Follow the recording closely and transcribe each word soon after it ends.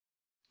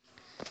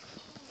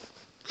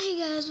Hey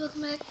guys,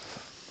 welcome back.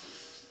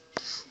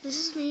 This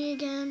is me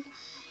again,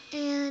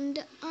 and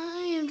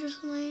I am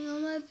just laying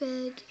on my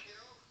bed.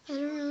 I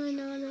don't really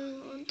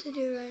know what to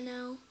do right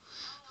now.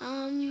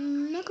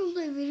 I'm not gonna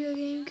play a video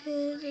game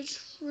because I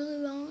just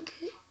really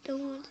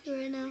don't want to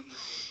right now.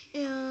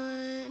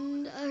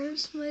 And I heard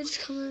somebody just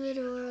come in the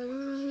door. I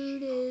don't know who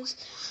it is.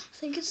 I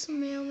think it's the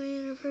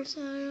mailman or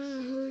person. I don't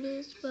know who it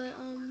is, but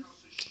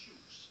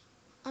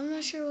I'm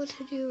not sure what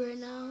to do right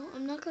now.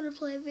 I'm not going to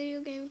play a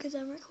video game because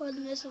I'm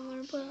recording this. I'm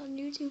going to put it on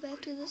YouTube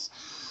after this.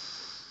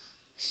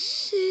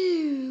 So,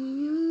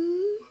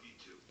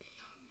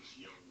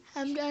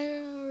 I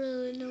don't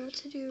really know what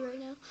to do right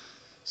now.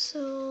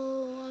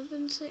 So, I've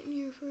been sitting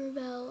here for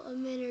about a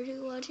minute or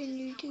two watching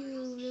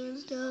YouTube, doing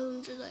stuff.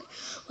 I'm just like,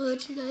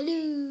 what should I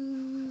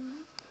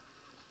do?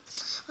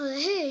 I was like,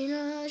 hey,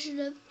 I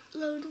should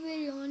upload a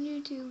video on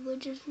YouTube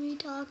with just me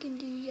talking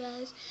to you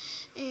guys.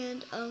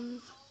 And,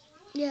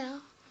 yeah.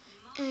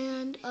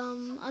 And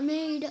I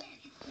made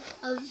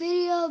a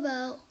video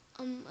about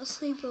a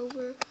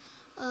sleepover.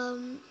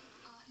 I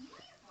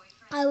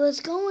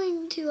was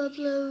going to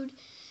upload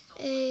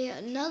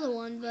another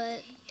one,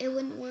 but it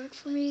wouldn't work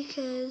for me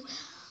because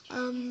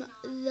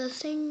the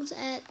things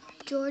at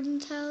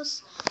Jordan's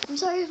house. I'm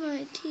sorry if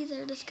my teeth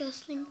are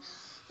disgusting.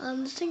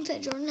 The things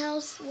at Jordan's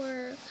house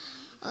were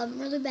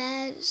really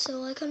bad,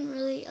 so I couldn't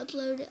really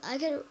upload it. I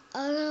could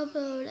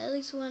upload at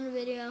least one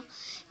video,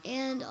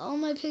 and all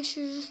my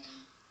pictures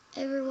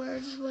everywhere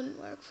just wouldn't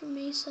work for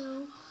me.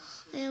 So,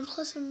 and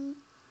plus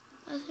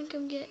I think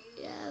I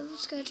have a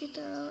scratchy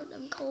throat.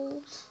 I'm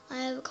cold. I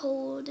have a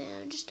cold,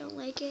 and I just don't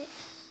like it.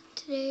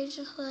 Today is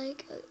just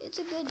like it's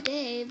a good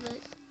day, but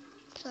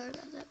sorry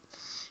about that.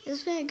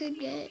 It's been a good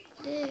day,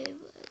 but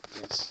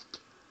it's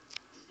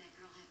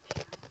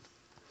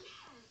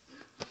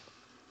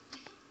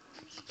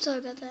sorry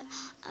about that.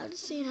 I've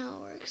just seen how it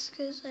works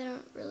because I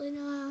don't really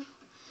know how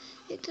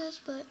it does,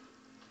 but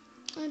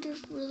I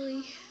just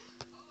really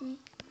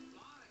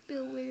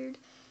feel weird.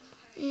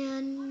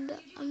 And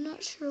I'm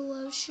not sure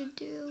what I should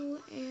do,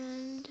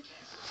 and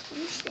I'm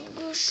just gonna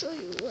go show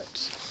you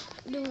what's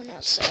doing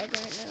outside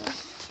right now.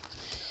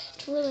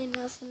 It's really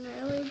nothing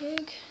really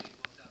big.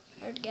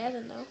 Heard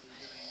Gavin though.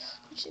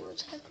 Let's see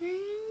what's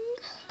happening.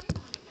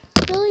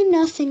 Really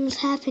nothing's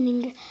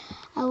happening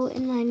out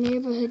in my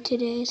neighborhood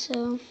today,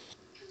 so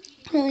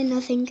really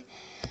nothing.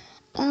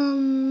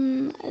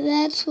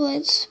 That's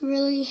what's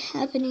really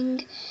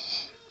happening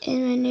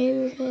in my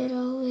neighborhood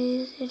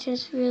always. It's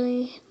just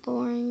really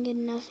boring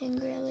and nothing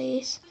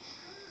really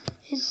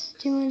is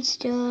doing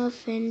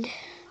stuff, and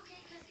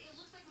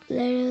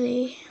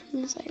literally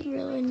there's like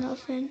really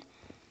nothing.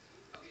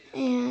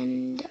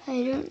 And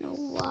I don't know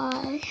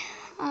why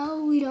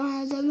we don't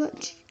have that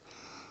much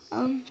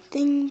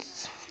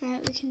things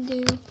that we can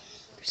do.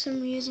 For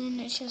some reason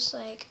it's just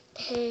like,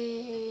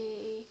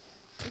 hey,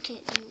 we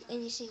can't do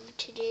anything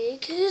today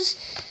because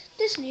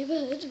this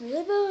neighborhood's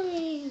really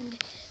boring.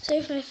 So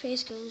if my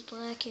face goes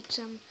black, it's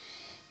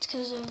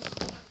because of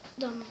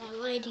my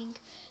lighting.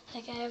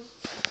 Like I have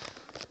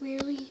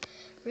really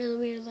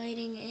weird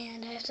lighting,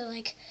 and I have to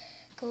like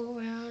go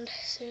around.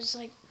 So there's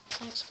like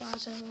black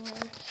spots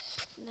everywhere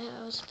in the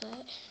house,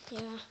 but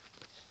yeah.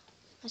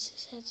 I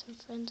just had some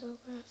friends over.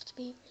 I have to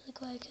be really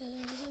quiet because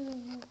I'm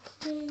having a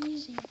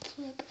crazy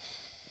trip.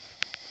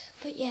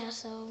 But yeah,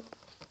 so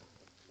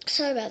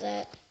sorry about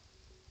that.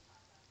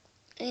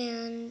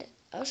 And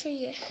I'll show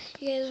you.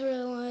 You guys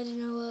really wanted to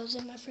know what was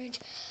in my fridge,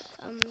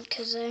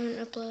 because I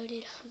haven't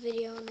uploaded a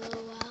video in a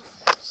little while.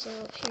 So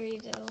here you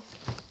go.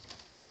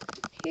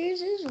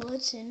 Here's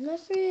what's in my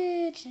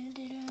fridge.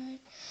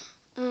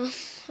 I was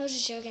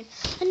just joking.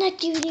 I'm not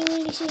doing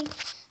anything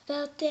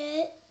about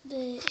that,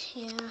 but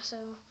yeah.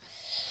 So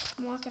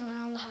I'm walking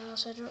around the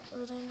house. I don't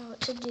really know what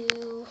to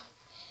do.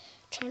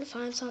 Trying to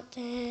find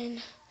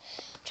something.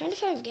 Trying to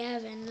find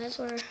Gavin. That's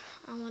where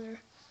I want to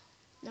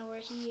know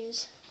where he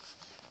is.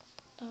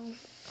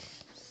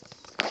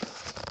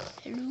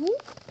 Hello?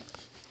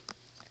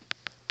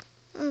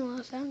 Oh,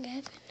 I found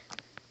Gavin.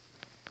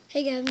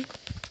 Hey, Gavin.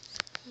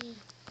 What you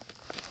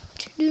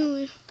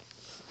doing?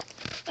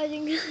 I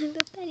think I'm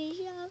the petty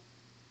shop.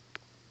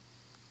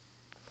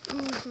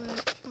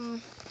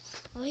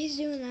 While he's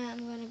doing that,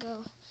 I'm gonna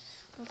go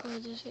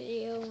record this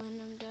video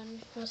when I'm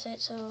done with it.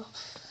 So,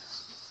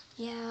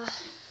 yeah,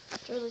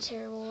 it's a really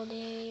terrible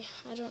day.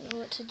 I don't know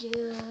what to do.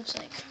 It's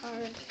like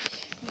hard.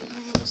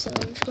 So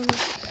I'm just gonna.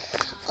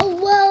 Oh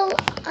well,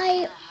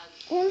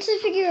 once I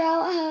figure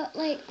out how,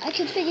 I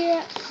could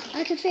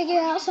figure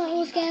out something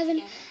with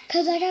Gavin,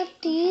 cause I got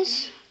the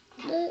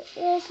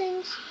little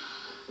things.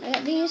 I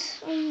got these.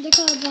 They're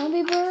called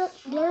zombie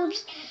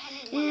blurbs.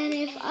 And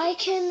if I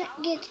can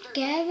get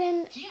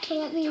Gavin to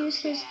let me use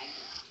his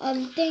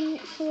thing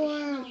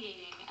for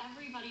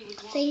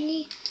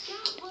thingy,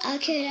 I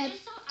could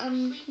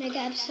make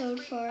an episode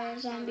for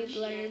zombie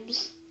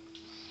blurbs.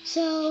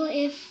 So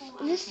if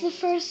this is the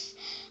first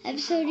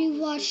episode you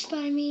watched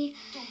by me,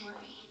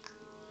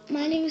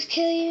 my name is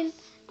Killian,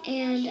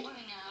 and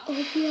I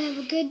hope you have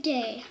a good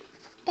day.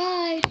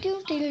 Bye.